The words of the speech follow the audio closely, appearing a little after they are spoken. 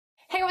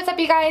up,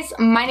 you guys?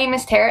 My name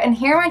is Tara, and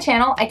here on my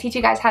channel I teach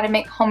you guys how to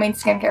make homemade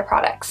skincare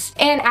products.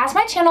 And as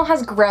my channel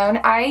has grown,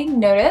 I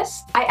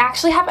noticed I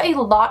actually have a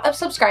lot of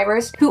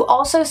subscribers who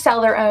also sell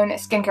their own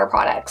skincare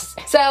products.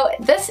 So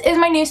this is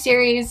my new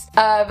series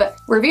of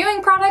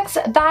reviewing products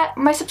that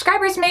my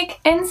subscribers make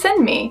and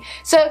send me.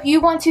 So if you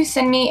want to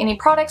send me any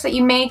products that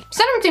you make,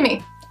 send them to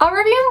me. I'll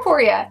review them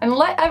for you and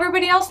let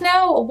everybody else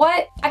know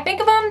what I think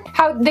of them,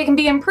 how they can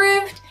be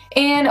improved,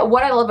 and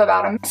what I love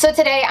about them. So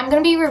today I'm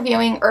going to be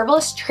reviewing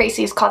Herbalist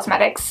Tracy's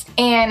cosmetics,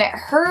 and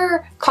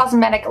her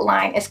cosmetic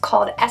line is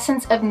called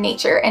Essence of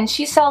Nature, and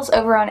she sells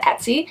over on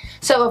Etsy.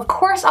 So of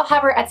course I'll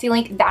have her Etsy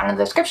link down in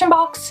the description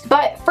box.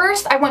 But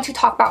first I want to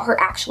talk about her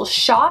actual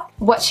shop,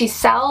 what she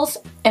sells,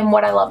 and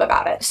what I love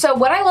about it. So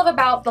what I love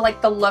about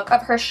the look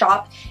of her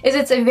shop is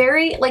it's a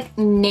very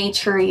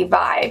naturey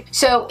vibe.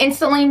 So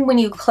instantly when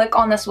you click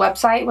on this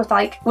website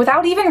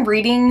without even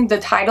reading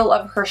the title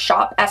of her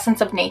shop,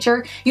 Essence of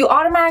Nature, you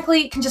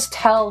automatically can just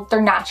tell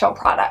they're natural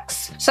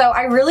products. So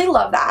I really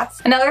love that.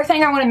 Another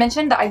thing I want to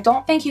mention that I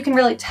don't think you can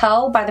really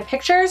tell by the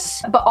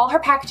pictures, but all her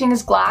packaging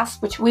is glass,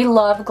 which we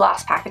love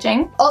glass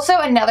packaging. Also,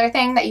 another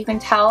thing that you can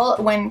tell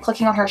when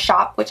clicking on her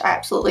shop, which I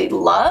absolutely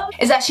love,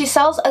 is that she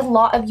sells a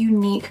lot of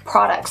unique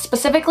products,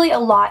 specifically a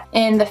lot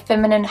in the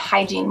feminine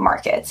hygiene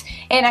market.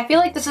 And I feel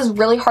like this is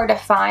really hard to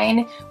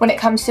find when it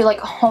comes to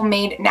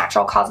homemade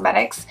natural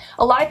cosmetics.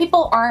 A lot of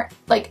people aren't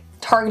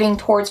targeting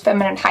towards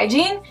feminine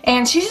hygiene,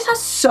 and she just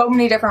has so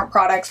many different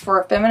products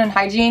for feminine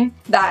hygiene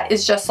that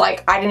is just I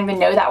didn't even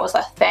know that was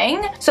a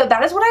thing. So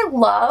that is what I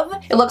love.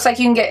 It looks like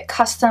you can get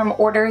custom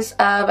orders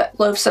of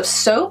loaves of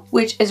soap,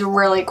 which is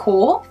really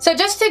cool. So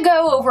just to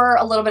go over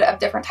a little bit of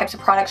different types of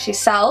products she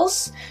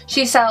sells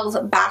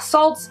bath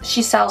salts,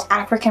 she sells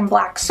African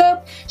black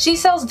soap, she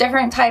sells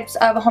different types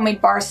of homemade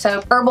bar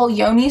soap, herbal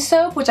yoni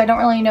soap, which I don't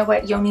really know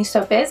what yoni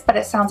soap is, but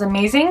it sounds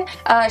amazing.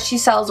 She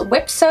sells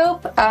whip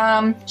soap,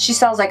 she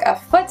sells a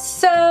foot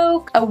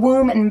soak, a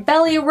womb and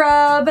belly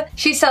rub.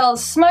 She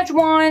sells smudge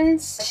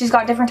wands. She's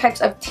got different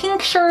types of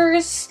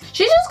tinctures.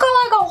 She's just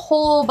got a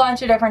whole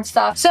bunch of different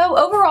stuff. So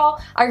overall,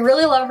 I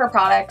really love her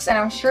products, and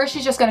I'm sure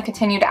she's just going to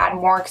continue to add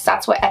more because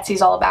that's what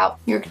Etsy's all about.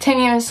 You're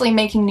continuously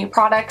making new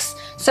products.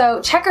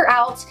 So check her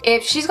out.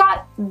 If she's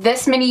got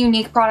this many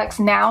unique products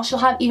now, she'll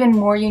have even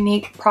more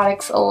unique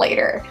products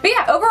later. But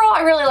yeah, overall,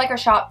 I really like her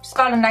shop. She's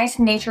got a nice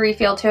naturey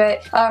feel to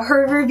it.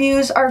 Her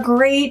reviews are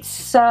great.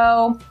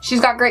 So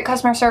she's got great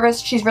customer service.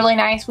 She's really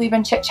nice. We've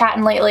been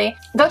chit-chatting lately.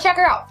 Go check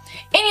her out.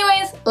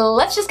 Anyways,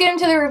 let's just get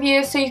into the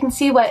review so you can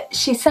see what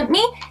she sent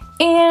me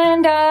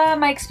and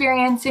my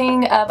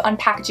experiencing of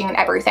unpackaging and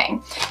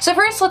everything. So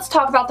first, let's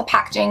talk about the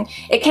packaging.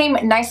 It came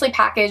nicely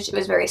packaged. It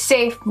was very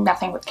safe.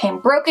 Nothing came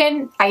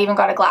broken. I even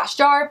got a glass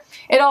jar.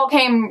 It all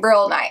came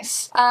real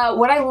nice.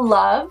 What I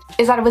loved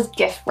is that it was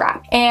gift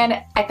wrapped,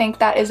 and I think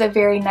that is a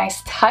very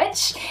nice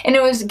touch. And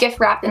it was gift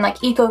wrapped in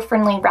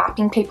eco-friendly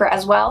wrapping paper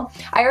as well.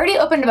 I already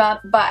opened them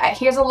up, but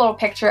here's a little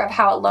picture of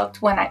how it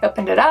looked when I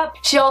opened it up.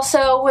 She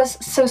also was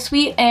so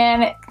sweet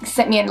and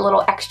sent me a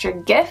little extra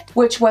gift,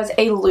 which was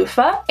a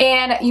loofah. And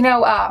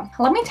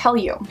let me tell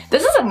you,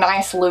 this is a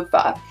nice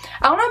loofah.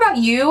 I don't know about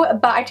you,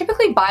 but I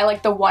typically buy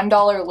the $1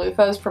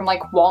 loofahs from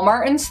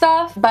Walmart and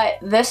stuff, but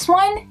this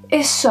one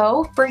is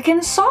so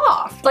freaking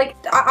soft. I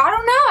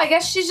don't know, I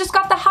guess she's just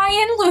got the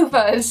high-end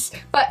loofahs,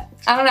 but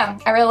I don't know,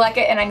 I really like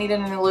it, and I needed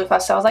a new loofah,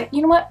 so I was like,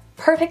 you know what?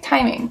 Perfect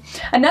timing.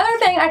 Another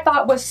thing I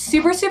thought was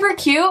super, super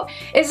cute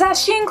is that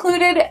she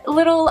included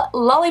little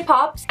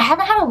lollipops. I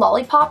haven't had a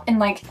lollipop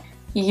in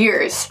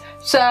years,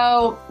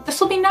 so this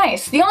will be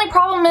nice. The only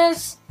problem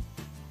is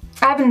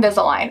I have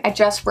Invisalign. I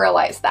just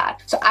realized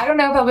that. So I don't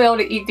know if I'll be able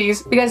to eat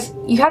these because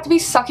you have to be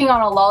sucking on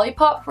a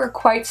lollipop for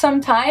quite some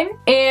time,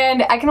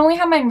 and I can only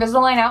have my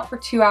Invisalign out for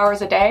 2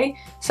 hours a day.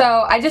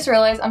 So I just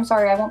realized, I'm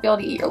sorry, I won't be able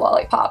to eat your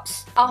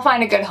lollipops. I'll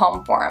find a good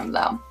home for them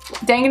though.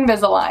 Dang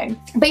Invisalign.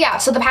 But yeah,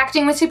 so the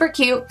packaging was super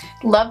cute.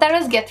 Love that it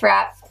was gift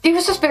wrap. It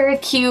was just very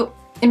cute.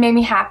 It made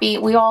me happy.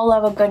 We all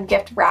love a good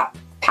gift wrap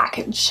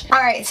package.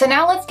 Alright, so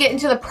now let's get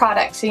into the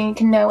product so you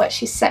can know what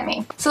she sent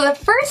me. So the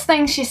first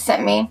thing she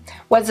sent me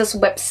was this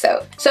whip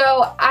soap.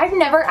 So I've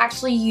never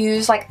actually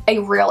used a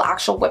real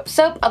actual whip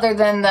soap other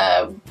than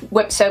the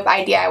whip soap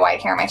I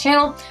DIY'd here on my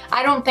channel.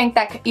 I don't think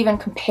that could even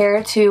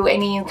compare to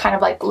any kind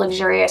of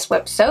luxurious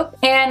whip soap,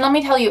 and let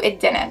me tell you, it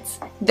didn't.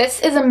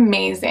 This is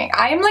amazing.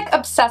 I am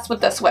obsessed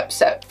with this whip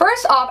soap.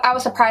 First off, I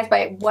was surprised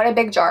by what a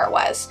big jar it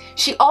was.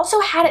 She also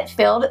had it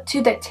filled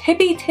to the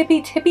tippy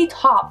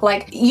top.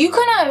 You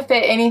couldn't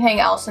fit anything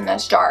else in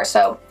this jar,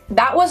 so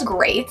that was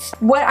great.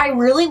 What I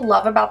really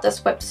love about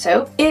this whip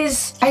soap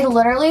is I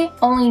literally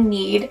only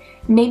need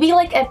maybe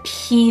a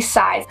pea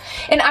size.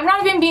 And I'm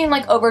not even being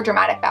over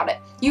dramatic about it.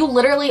 You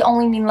literally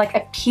only need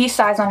a pea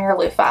size on your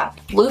loofah.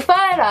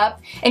 Loofah it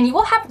up and you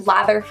will have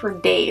lather for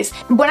days.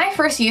 When I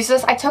first used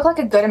this, I took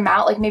a good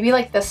amount, maybe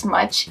this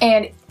much,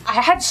 and I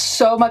had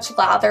so much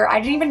lather. I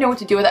didn't even know what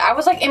to do with it. I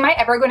was am I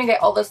ever going to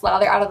get all this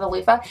lather out of the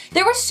loofah?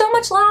 There was so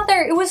much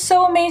lather. It was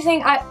so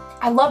amazing.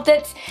 I loved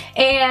it,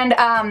 and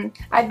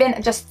I've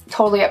been just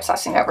totally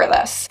obsessing over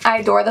this. I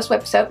adore this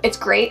whip soap. It's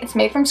great. It's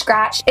made from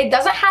scratch. It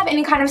doesn't have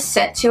any kind of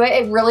scent to it.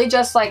 It really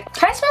just like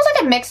kind of smells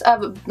like a mix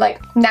of like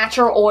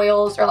natural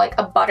oils or like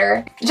a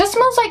butter. It just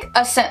smells like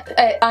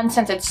a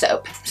unscented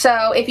soap.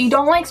 So if you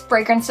don't like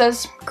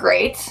fragrances,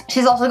 great.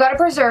 She's also got a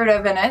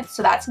preservative in it,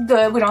 so that's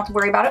good. We don't have to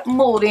worry about it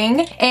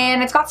molding.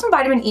 And it's got some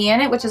vitamin E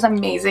in it, which is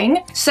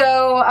amazing.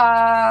 So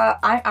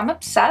I'm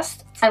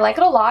obsessed. I like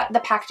it a lot. The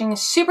packaging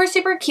is super,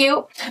 super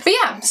cute. But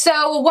yeah,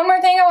 so one more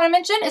thing I want to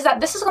mention is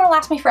that this is going to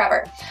last me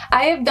forever.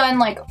 I have done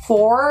like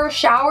 5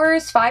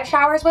 showers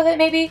with it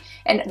maybe,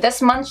 and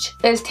this much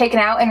is taken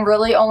out, and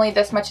really only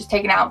this much is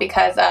taken out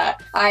because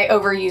I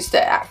overused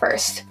it at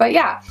first. But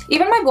yeah,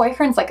 even my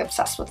boyfriend's like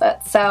obsessed with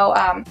it. So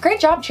great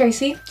job,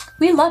 Tracy.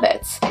 We love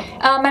it.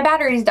 My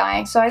battery's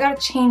dying, so I gotta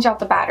change out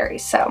the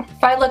batteries. So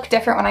if I look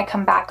different when I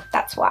come back,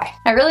 that's why.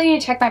 I really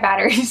need to check my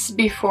batteries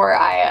before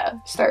I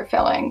start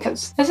filming,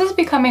 because this is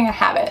becoming a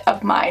habit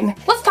of mine.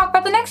 Let's talk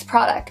about the next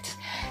product.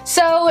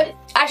 So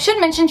I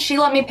should mention she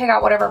let me pick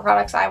out whatever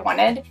products I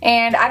wanted,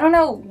 and I don't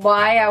know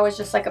why I was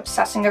just like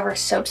obsessing over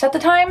soaps at the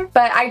time,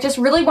 but I just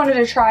really wanted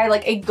to try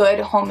like a good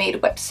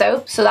homemade whip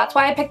soap, so that's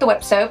why I picked the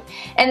whip soap.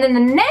 And then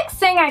the next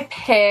thing I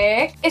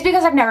picked is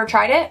because I've never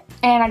tried it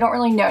and I don't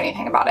really know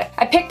anything about it.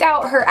 I picked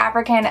out her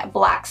African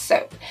black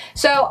soap.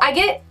 So I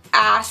get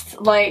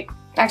asked like,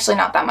 actually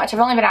not that much, I've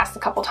only been asked a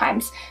couple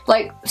times,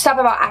 like stuff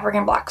about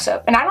African black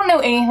soap. And I don't know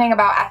anything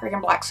about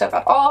African black soap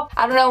at all.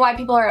 I don't know why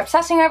people are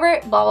obsessing over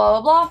it, blah,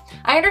 blah, blah, blah.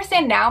 I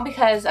understand now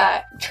because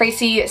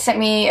Tracy sent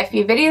me a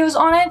few videos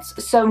on it,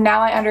 so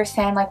now I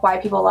understand like why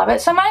people love it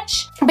so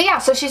much. But yeah,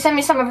 so she sent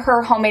me some of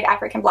her homemade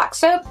African black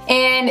soap,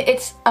 and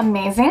it's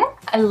amazing.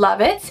 I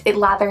love it. It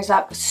lathers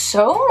up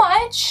so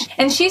much.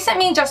 And she sent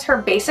me just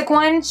her basic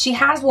one. She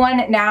has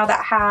one now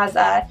that has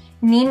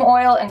neem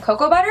oil and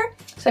cocoa butter.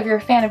 So if you're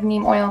a fan of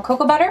neem oil and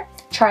cocoa butter,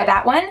 try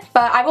that one.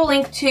 But I will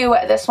link to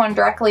this one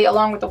directly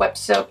along with the whip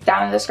soap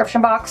down in the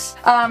description box.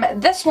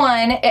 This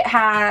one, it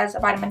has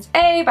vitamins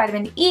A,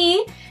 vitamin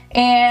E,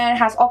 and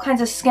has all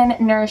kinds of skin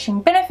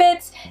nourishing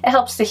benefits. It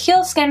helps to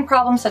heal skin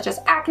problems such as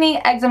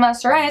acne, eczema,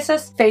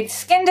 psoriasis, fades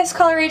skin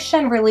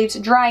discoloration, relieves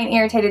dry and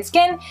irritated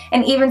skin,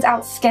 and evens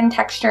out skin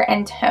texture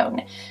and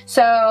tone.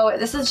 So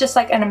this is just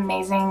like an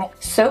amazing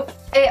soap.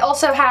 It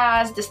also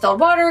has distilled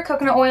water,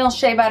 coconut oil,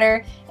 shea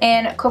butter,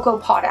 and cocoa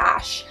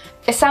potash.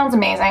 It sounds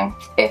amazing.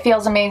 It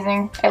feels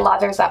amazing. It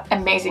lathers up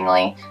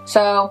amazingly.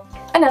 So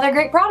another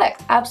great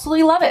product.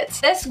 Absolutely love it.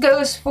 This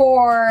goes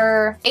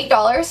for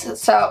 $8,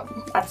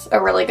 so that's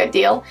a really good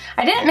deal.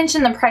 I didn't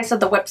mention the price of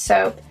the whip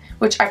soap,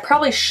 which I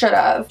probably should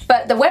have,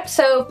 but the whip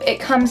soap, it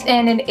comes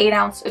in an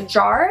 8-ounce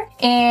jar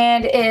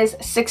and is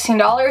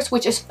 $16,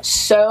 which is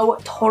so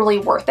totally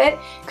worth it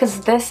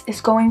because this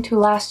is going to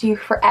last you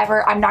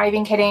forever. I'm not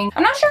even kidding.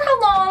 I'm not sure how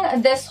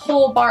long this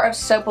whole bar of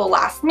soap will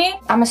last me.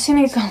 I'm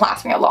assuming it's gonna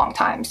last me a long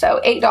time, so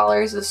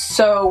 $8 is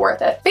so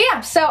worth it. But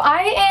yeah, so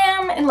I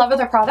am in love with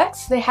their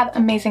products. They have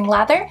amazing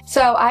lather,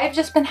 so I've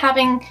just been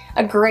having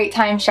a great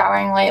time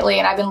showering lately,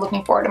 and I've been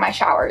looking forward to my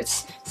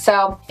showers.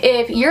 So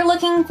if you're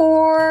looking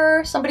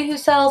for somebody who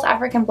sells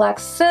African black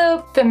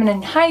soap,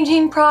 feminine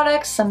hygiene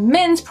products, some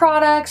men's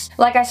products,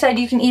 like I said,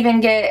 you can even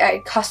get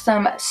a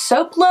custom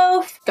soap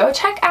loaf. Go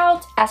check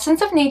out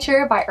Essence of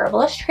Nature by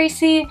Herbalist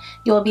Tracy.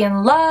 You'll be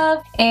in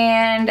love.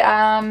 And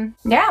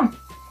yeah,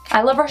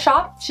 I love her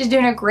shop. She's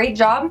doing a great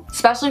job,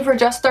 especially for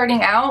just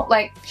starting out.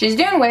 Like, she's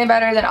doing way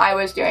better than I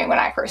was doing when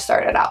I first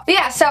started out. But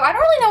yeah, so I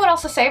don't really know what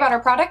else to say about her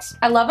products.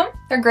 I love them.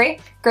 They're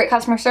great. Great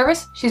customer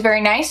service. She's very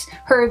nice.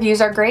 Her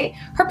reviews are great.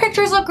 Her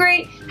pictures look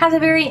great. Has a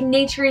very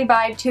naturey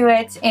vibe to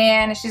it.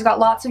 And she's got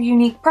lots of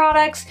unique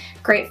products.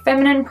 Great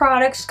feminine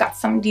products. She's got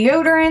some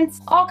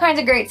deodorants. All kinds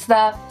of great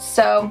stuff.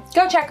 So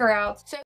go check her out.